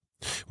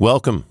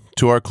Welcome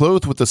to our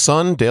Clothed with the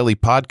Sun daily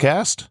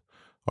podcast,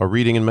 our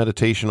reading and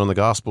meditation on the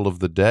gospel of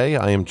the day.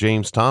 I am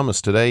James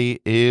Thomas. Today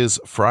is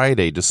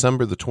Friday,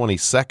 December the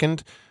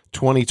 22nd,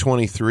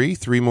 2023.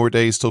 3 more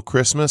days till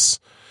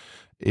Christmas.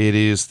 It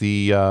is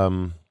the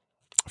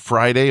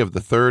Friday of the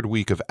third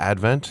week of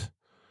Advent.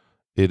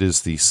 It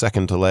is the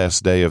second to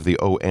last day of the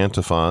O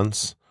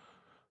Antiphons.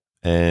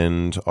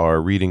 And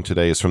our reading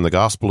today is from the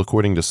Gospel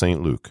according to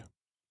St. Luke.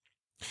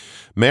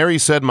 Mary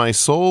said, "My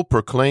soul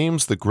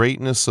proclaims the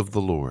greatness of the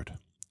Lord.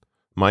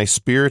 My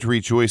spirit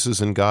rejoices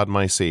in God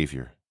my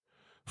Savior,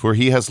 for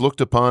he has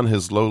looked upon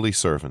his lowly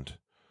servant.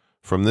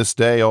 From this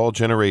day all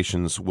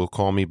generations will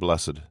call me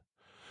blessed.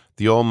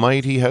 The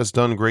Almighty has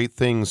done great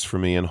things for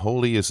me, and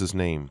holy is his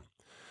name.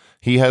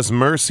 He has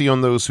mercy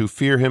on those who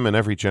fear him in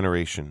every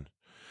generation.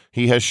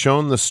 He has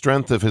shown the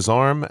strength of his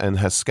arm, and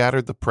has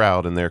scattered the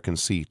proud in their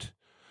conceit.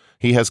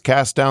 He has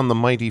cast down the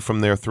mighty from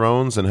their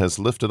thrones, and has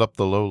lifted up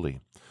the lowly.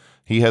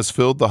 He has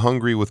filled the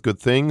hungry with good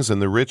things,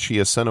 and the rich he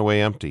has sent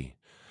away empty.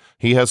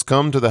 He has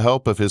come to the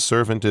help of his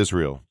servant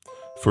Israel,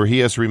 for he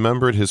has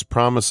remembered his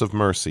promise of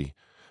mercy,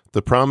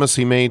 the promise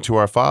he made to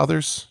our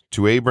fathers,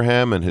 to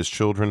Abraham and his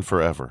children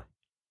forever."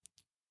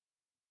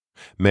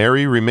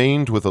 Mary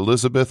remained with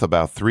Elizabeth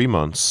about 3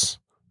 months,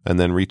 and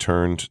then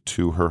returned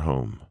to her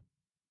home.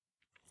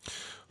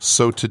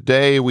 So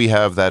today we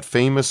have that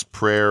famous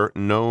prayer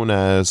known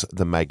as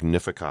the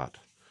Magnificat.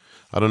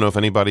 I don't know if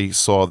anybody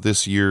saw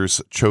this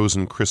year's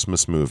Chosen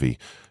Christmas movie.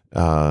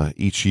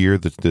 Each year,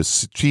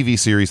 this TV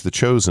series, The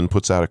Chosen,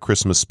 puts out a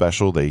Christmas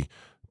special. They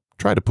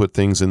try to put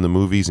things in the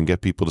movies and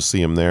get people to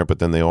see them there, but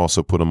then they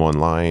also put them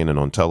online and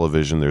on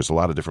television. There's a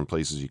lot of different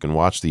places you can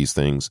watch these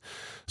things.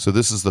 So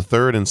this is the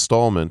third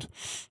installment,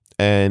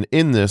 and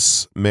in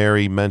this,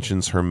 Mary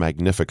mentions her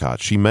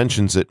Magnificat. She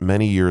mentions it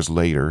many years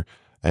later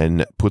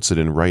and puts it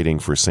in writing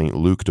for St.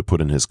 Luke to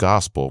put in his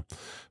gospel.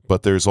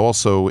 But there's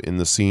also in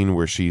the scene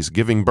where she's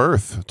giving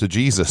birth to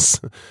Jesus,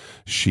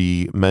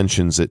 she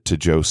mentions it to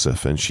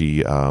Joseph, and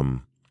she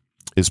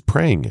is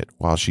praying it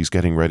while she's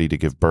getting ready to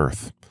give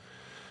birth.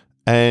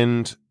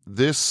 And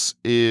this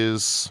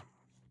is,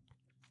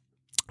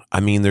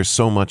 there's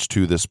so much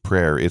to this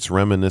prayer. It's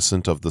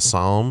reminiscent of the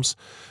Psalms.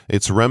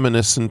 It's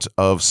reminiscent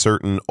of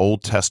certain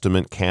Old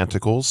Testament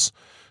canticles.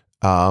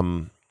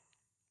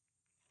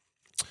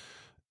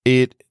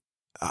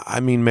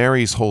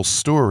 Mary's whole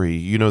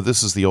story,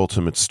 this is the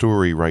ultimate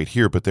story right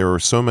here, but there are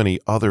so many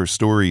other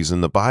stories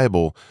in the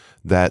Bible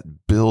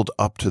that build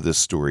up to this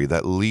story,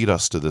 that lead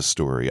us to this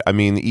story.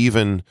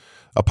 Even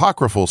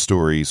apocryphal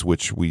stories,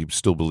 which we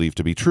still believe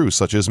to be true,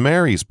 such as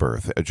Mary's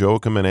birth.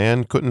 Joachim and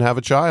Anne couldn't have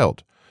a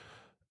child,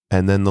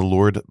 and then the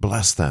Lord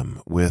blessed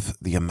them with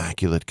the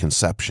Immaculate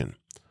Conception.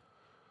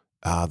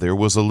 There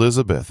was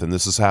Elizabeth, and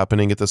this is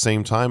happening at the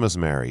same time as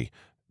Mary.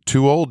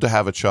 Too old to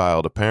have a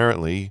child,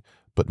 apparently,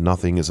 but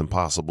nothing is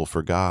impossible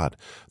for God.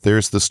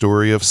 There's the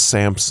story of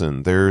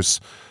Samson. There's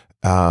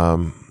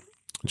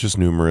just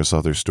numerous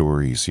other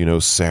stories.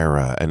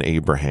 Sarah and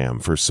Abraham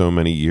for so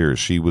many years.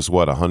 She was,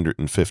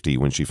 150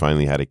 when she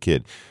finally had a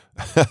kid.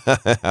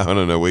 I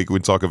don't know. We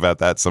could talk about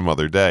that some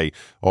other day,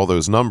 all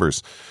those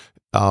numbers.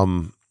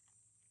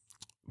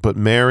 But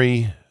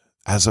Mary,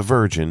 as a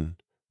virgin,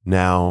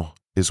 now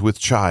is with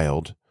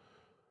child.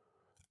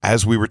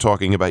 As we were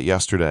talking about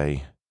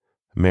yesterday,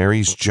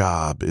 Mary's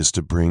job is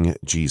to bring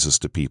Jesus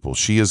to people.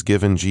 She has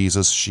given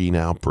Jesus. She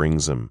now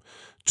brings him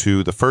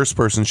to the first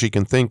person she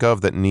can think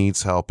of that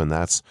needs help, and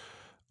that's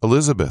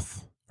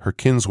Elizabeth, her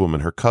kinswoman,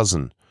 her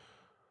cousin.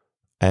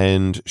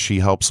 And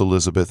she helps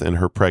Elizabeth in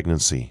her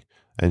pregnancy,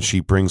 and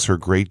she brings her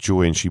great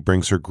joy, and she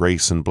brings her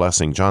grace and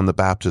blessing. John the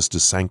Baptist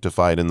is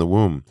sanctified in the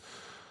womb.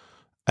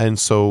 And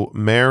so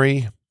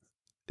Mary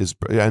is,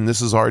 and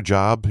this is our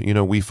job.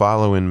 We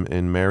follow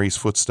in Mary's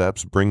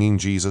footsteps, bringing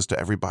Jesus to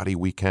everybody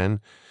we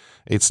can.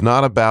 It's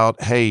not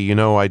about, hey,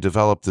 I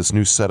developed this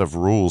new set of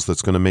rules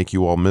that's going to make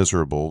you all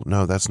miserable.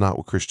 No, that's not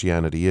what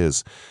Christianity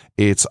is.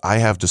 It's, I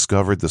have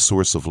discovered the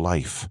source of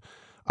life.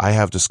 I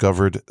have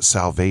discovered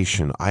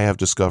salvation. I have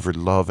discovered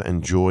love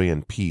and joy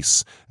and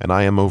peace, and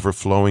I am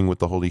overflowing with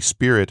the Holy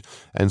Spirit.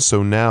 And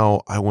so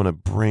now I want to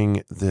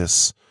bring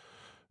this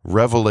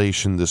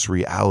revelation, this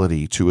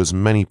reality to as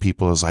many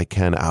people as I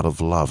can out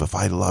of love. If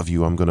I love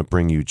you, I'm going to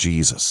bring you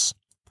Jesus.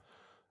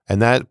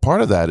 And that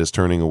part of that is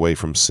turning away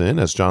from sin,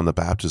 as John the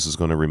Baptist is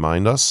going to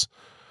remind us.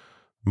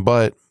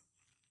 But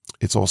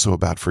it's also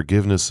about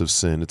forgiveness of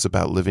sin. It's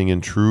about living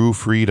in true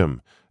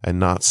freedom and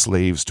not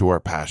slaves to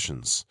our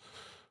passions.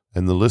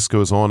 And the list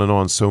goes on and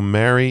on. So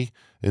Mary,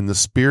 in the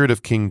spirit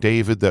of King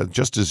David, that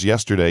just as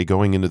yesterday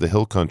going into the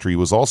hill country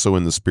was also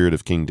in the spirit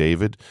of King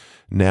David,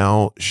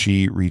 now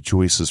she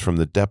rejoices from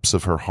the depths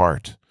of her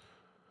heart.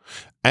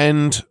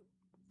 And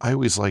I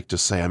always like to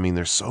say,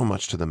 there's so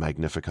much to the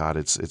Magnificat.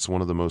 It's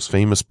one of the most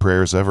famous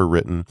prayers ever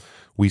written.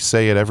 We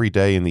say it every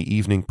day in the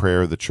evening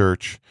prayer of the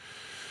church.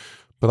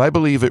 But I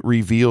believe it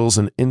reveals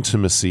an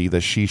intimacy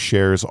that she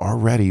shares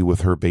already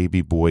with her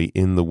baby boy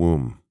in the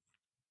womb.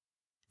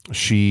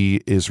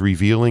 She is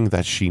revealing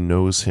that she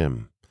knows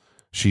him.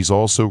 She's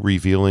also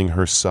revealing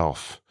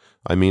herself.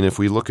 I mean, if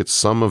we look at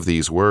some of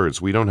these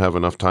words, we don't have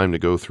enough time to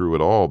go through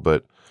it all,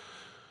 but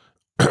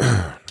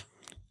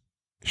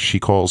she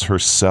calls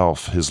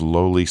herself his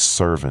lowly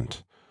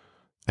servant,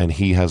 and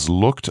he has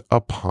looked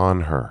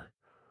upon her.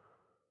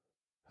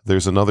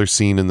 There's another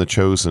scene in The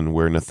Chosen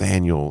where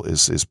Nathanael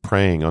is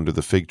praying under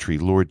the fig tree,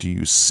 Lord, do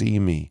you see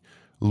me?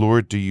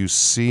 Lord, do you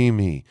see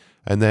me?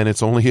 And then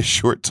it's only a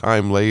short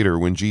time later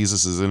when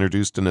Jesus is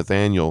introduced to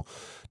Nathanael,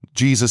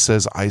 Jesus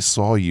says, I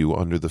saw you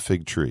under the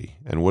fig tree.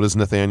 And what is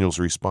Nathanael's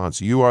response?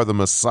 You are the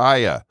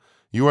Messiah.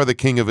 You are the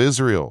King of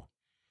Israel.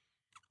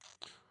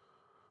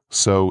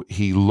 So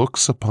he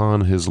looks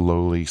upon his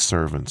lowly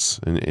servants,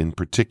 in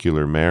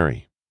particular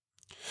Mary.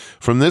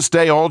 From this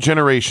day, all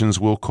generations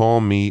will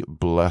call me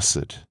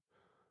blessed.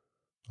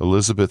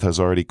 Elizabeth has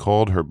already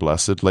called her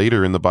blessed.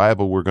 Later in the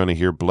Bible, we're going to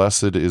hear,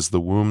 blessed is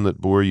the womb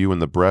that bore you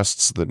and the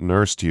breasts that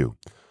nursed you.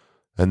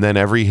 And then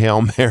every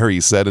Hail Mary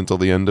said until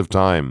the end of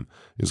time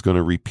is going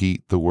to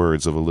repeat the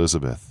words of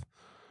Elizabeth.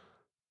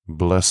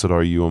 Blessed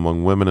are you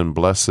among women, and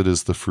blessed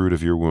is the fruit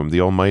of your womb.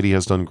 The Almighty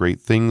has done great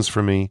things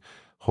for me.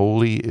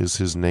 Holy is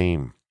his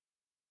name.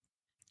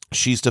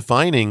 She's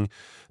defining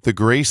the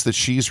grace that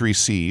she's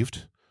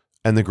received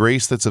and the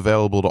grace that's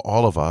available to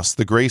all of us,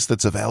 the grace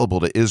that's available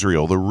to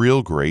Israel, the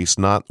real grace,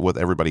 not what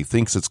everybody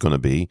thinks it's going to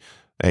be,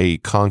 a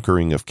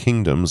conquering of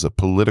kingdoms, a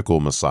political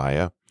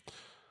Messiah.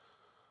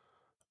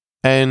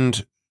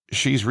 And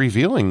she's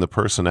revealing the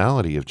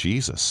personality of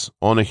Jesus.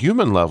 On a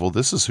human level,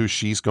 this is who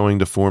she's going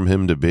to form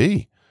him to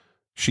be.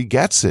 She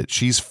gets it.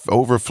 She's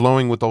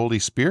overflowing with the Holy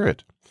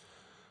Spirit.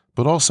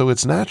 But also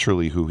it's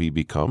naturally who he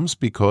becomes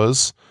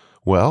because,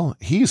 well,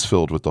 he's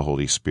filled with the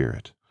Holy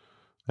Spirit,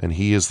 and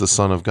he is the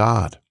Son of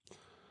God.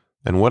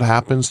 And what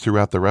happens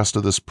throughout the rest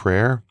of this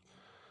prayer?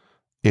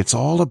 It's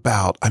all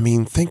about,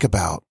 think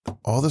about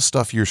all the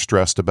stuff you're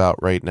stressed about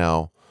right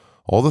now,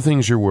 all the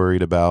things you're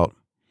worried about,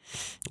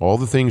 all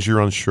the things you're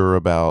unsure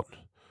about.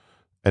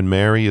 And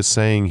Mary is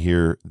saying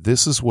here,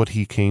 this is what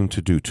he came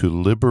to do, to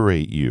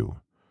liberate you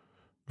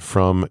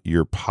from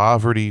your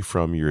poverty,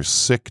 from your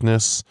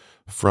sickness,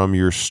 from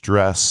your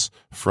stress,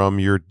 from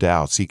your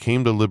doubts. He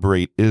came to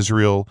liberate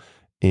Israel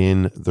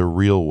in the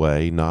real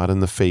way, not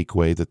in the fake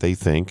way that they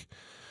think.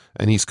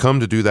 And he's come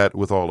to do that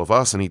with all of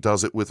us, and he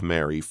does it with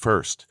Mary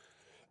first.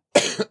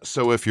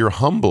 So if you're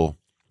humble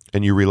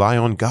and you rely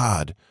on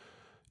God,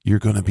 you're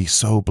going to be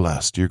so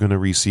blessed. You're going to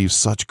receive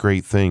such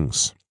great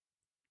things.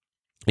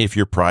 If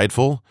you're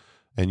prideful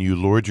and you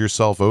lord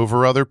yourself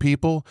over other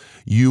people,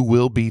 you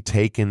will be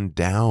taken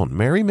down.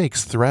 Mary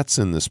makes threats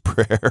in this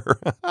prayer.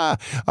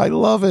 I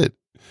love it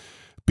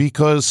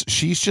because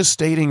she's just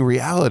stating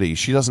reality.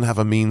 She doesn't have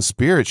a mean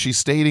spirit. She's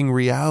stating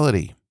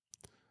reality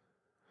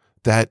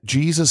that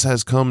Jesus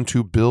has come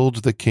to build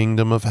the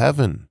kingdom of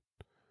heaven.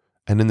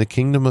 And in the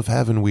kingdom of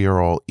heaven, we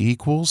are all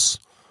equals.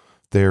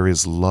 There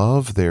is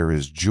love. There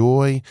is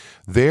joy.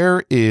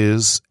 There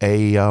is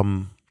a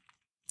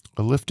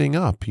lifting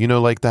up. You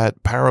know, like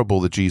that parable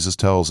that Jesus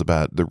tells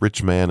about the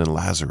rich man and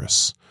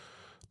Lazarus.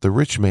 The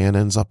rich man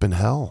ends up in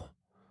hell.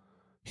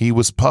 He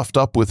was puffed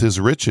up with his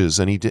riches,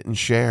 and he didn't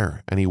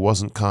share, and he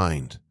wasn't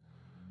kind.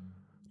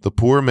 The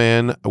poor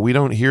man, we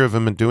don't hear of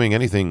him doing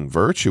anything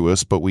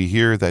virtuous, but we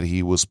hear that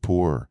he was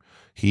poor.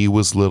 He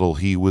was little,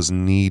 he was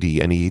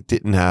needy, and he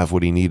didn't have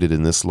what he needed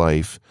in this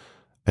life,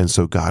 and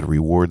so God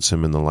rewards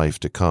him in the life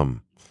to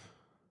come.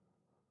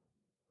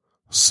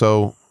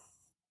 So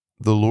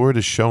the Lord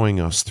is showing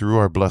us through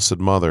our Blessed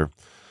Mother,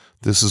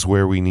 this is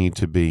where we need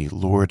to be.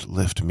 Lord,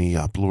 lift me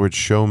up. Lord,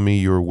 show me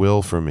your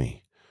will for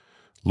me.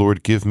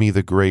 Lord, give me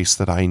the grace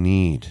that I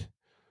need.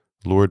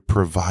 Lord,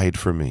 provide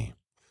for me.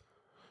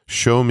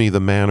 Show me the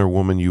man or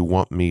woman you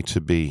want me to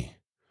be.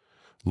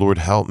 Lord,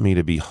 help me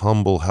to be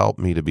humble. Help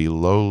me to be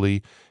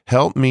lowly.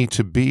 Help me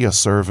to be a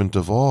servant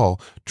of all,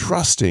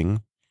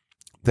 trusting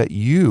that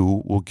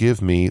you will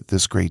give me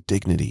this great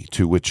dignity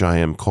to which I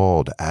am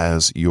called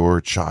as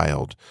your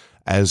child,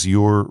 as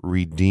your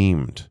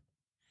redeemed.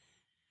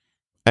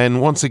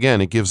 And once again,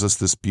 it gives us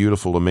this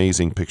beautiful,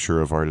 amazing picture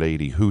of Our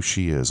Lady, who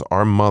she is.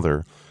 Our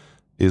mother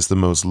is the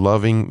most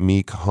loving,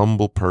 meek,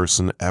 humble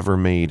person ever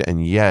made,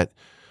 and yet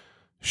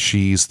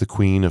she's the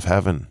Queen of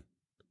Heaven.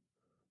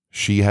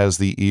 She has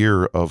the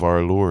ear of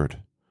our Lord.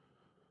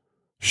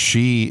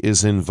 She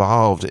is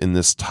involved in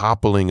this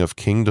toppling of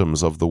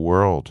kingdoms of the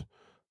world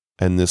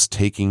and this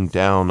taking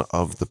down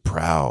of the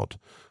proud.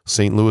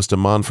 St. Louis de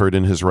Montfort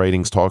in his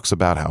writings talks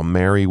about how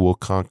Mary will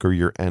conquer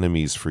your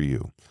enemies for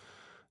you.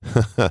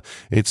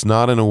 It's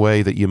not in a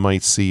way that you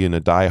might see in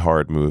a Die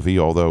Hard movie,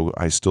 although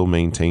I still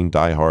maintain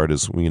Die Hard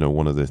is,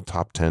 one of the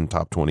top 10,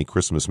 top 20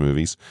 Christmas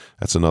movies.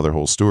 That's another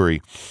whole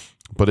story.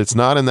 But it's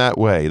not in that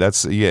way.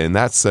 In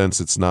that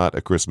sense, it's not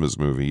a Christmas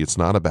movie. It's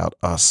not about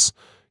us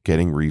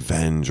getting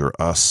revenge or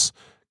us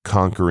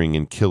conquering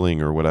and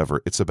killing or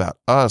whatever. It's about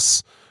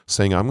us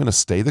saying, I'm going to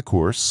stay the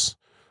course.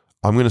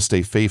 I'm going to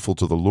stay faithful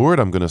to the Lord.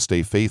 I'm going to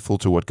stay faithful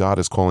to what God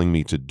is calling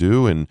me to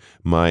do in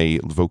my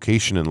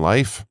vocation in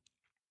life.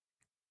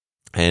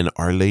 And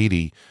Our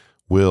Lady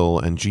will,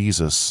 and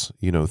Jesus,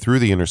 through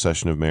the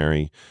intercession of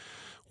Mary,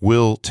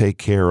 will take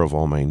care of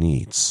all my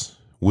needs.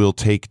 will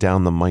take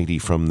down the mighty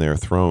from their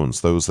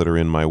thrones, those that are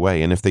in my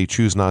way. And if they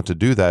choose not to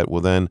do that,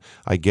 well, then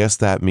I guess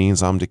that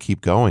means I'm to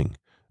keep going.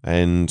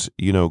 And,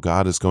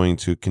 God is going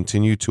to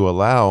continue to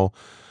allow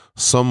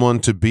someone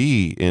to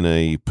be in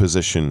a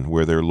position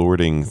where they're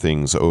lording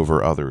things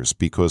over others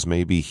because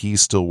maybe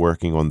he's still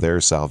working on their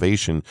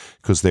salvation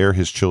because they're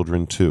his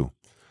children too.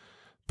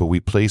 But we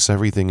place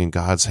everything in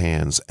God's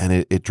hands, and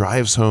it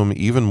drives home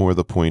even more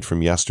the point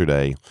from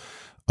yesterday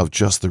of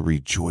just the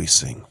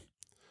rejoicing.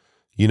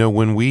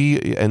 When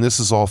and this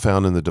is all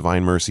found in the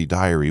Divine Mercy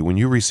Diary, when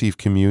you receive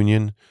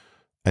communion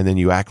and then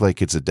you act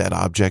like it's a dead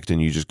object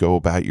and you just go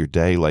about your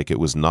day like it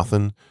was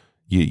nothing,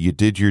 you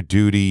did your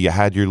duty, you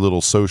had your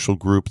little social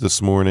group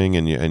this morning,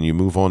 and you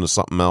move on to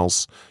something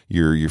else,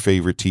 your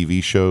favorite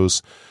TV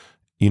shows,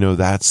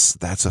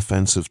 that's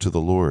offensive to the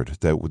Lord.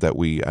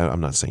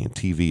 I'm not saying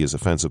TV is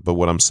offensive, but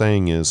what I'm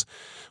saying is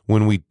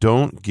when we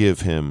don't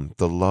give him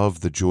the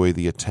love, the joy,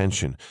 the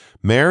attention.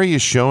 Mary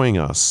is showing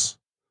us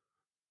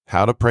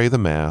how to pray the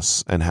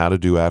Mass and how to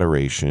do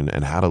adoration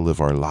and how to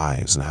live our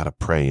lives and how to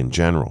pray in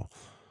general.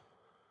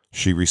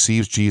 She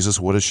receives Jesus.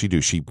 What does she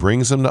do? She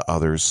brings him to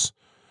others.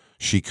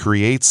 She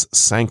creates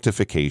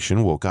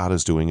sanctification. Well, God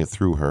is doing it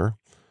through her.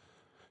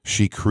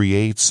 She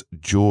creates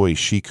joy.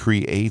 She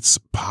creates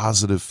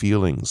positive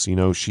feelings.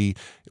 She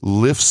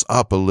lifts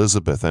up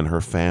Elizabeth and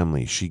her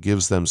family. She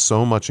gives them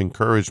so much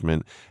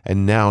encouragement,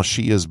 and now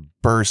she is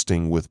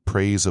bursting with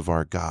praise of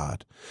our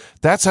God.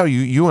 That's how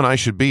you and I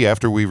should be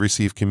after we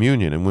receive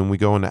communion and when we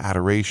go into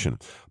adoration,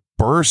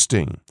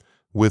 bursting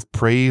with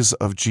praise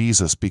of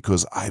Jesus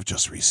because I've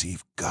just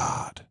received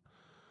God.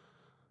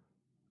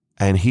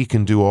 And he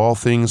can do all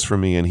things for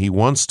me, and he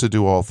wants to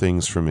do all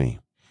things for me.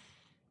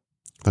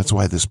 That's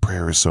why this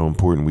prayer is so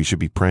important. We should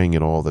be praying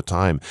it all the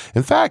time.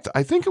 In fact,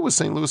 I think it was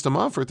St. Louis de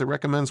Montfort that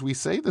recommends we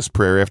say this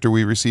prayer after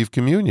we receive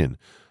communion,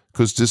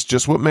 because it's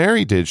just what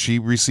Mary did. She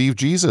received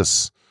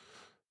Jesus,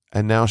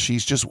 and now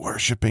she's just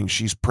worshiping.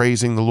 She's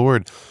praising the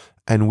Lord,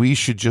 and we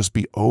should just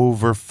be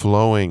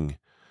overflowing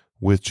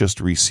with just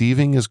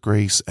receiving his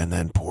grace and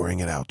then pouring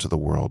it out to the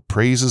world.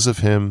 Praises of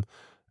him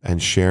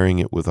and sharing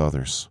it with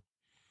others.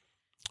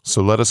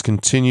 So let us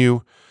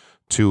continue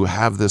to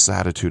have this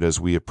attitude as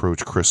we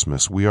approach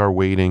Christmas. We are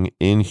waiting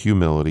in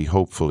humility,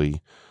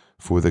 hopefully,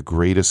 for the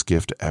greatest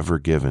gift ever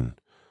given.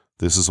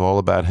 This is all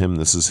about him.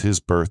 This is his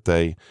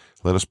birthday.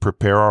 Let us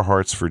prepare our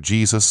hearts for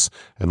Jesus,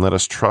 and let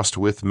us trust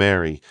with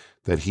Mary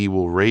that he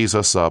will raise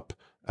us up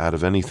out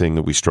of anything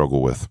that we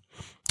struggle with.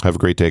 Have a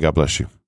great day. God bless you.